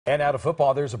And out of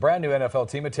football, there's a brand new NFL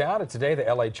team in town, and today the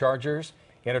LA Chargers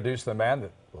introduced the man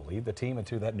that will lead the team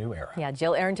into that new era. Yeah,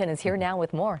 Jill Arrington is here now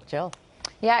with more. Jill.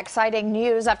 Yeah, exciting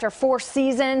news. After 4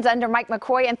 seasons under Mike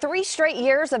McCoy and 3 straight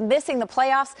years of missing the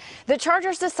playoffs, the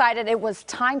Chargers decided it was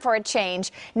time for a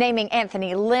change, naming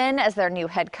Anthony Lynn as their new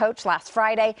head coach last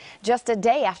Friday, just a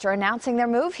day after announcing their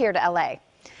move here to LA.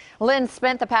 Lynn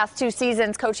spent the past 2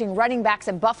 seasons coaching running backs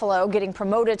in Buffalo, getting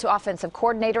promoted to offensive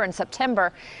coordinator in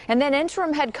September, and then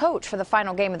interim head coach for the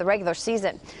final game of the regular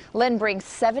season. Lynn brings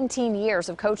 17 years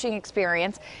of coaching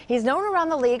experience. He's known around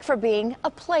the league for being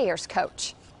a player's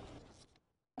coach.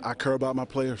 I care about my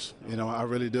players, I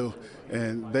really do.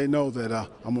 And they know that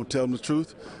I'm going to tell them the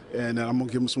truth, and I'm going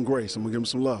to give them some grace. I'm going to give them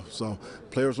some love. So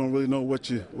players don't really know what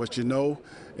you know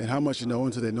and how much you know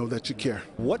until they know that you care.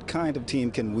 What kind of team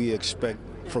can we expect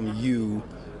from you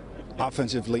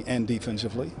offensively and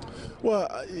defensively? Well,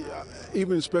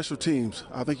 even in special teams,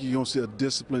 I think you're going to see a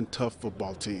disciplined, tough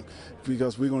football team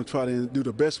because we're going to try to do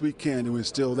the best we can to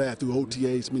instill that through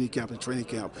OTAs, minicamp, and training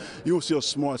camp. You will see a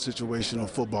smart situational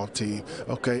football team,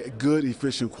 okay, good,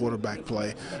 efficient quarterback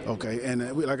play, okay,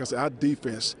 and like I said, our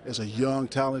defense is a young,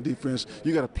 talented defense.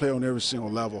 You got to play on every single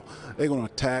level. They're going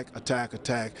to attack,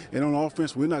 and on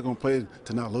offense, we're not going to play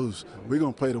to not lose. We're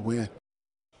going to play to win.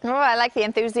 Oh, I like the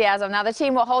enthusiasm. Now, the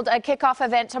team will hold a kickoff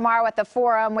event tomorrow at the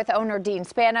Forum with owner Dean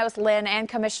Spanos, Lynn, and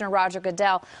Commissioner Roger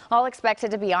Goodell, all expected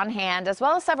to be on hand, as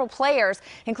well as several players,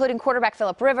 including quarterback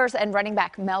Phillip Rivers and running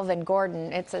back Melvin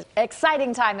Gordon. It's an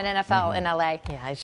exciting time in NFL in LA. Yeah,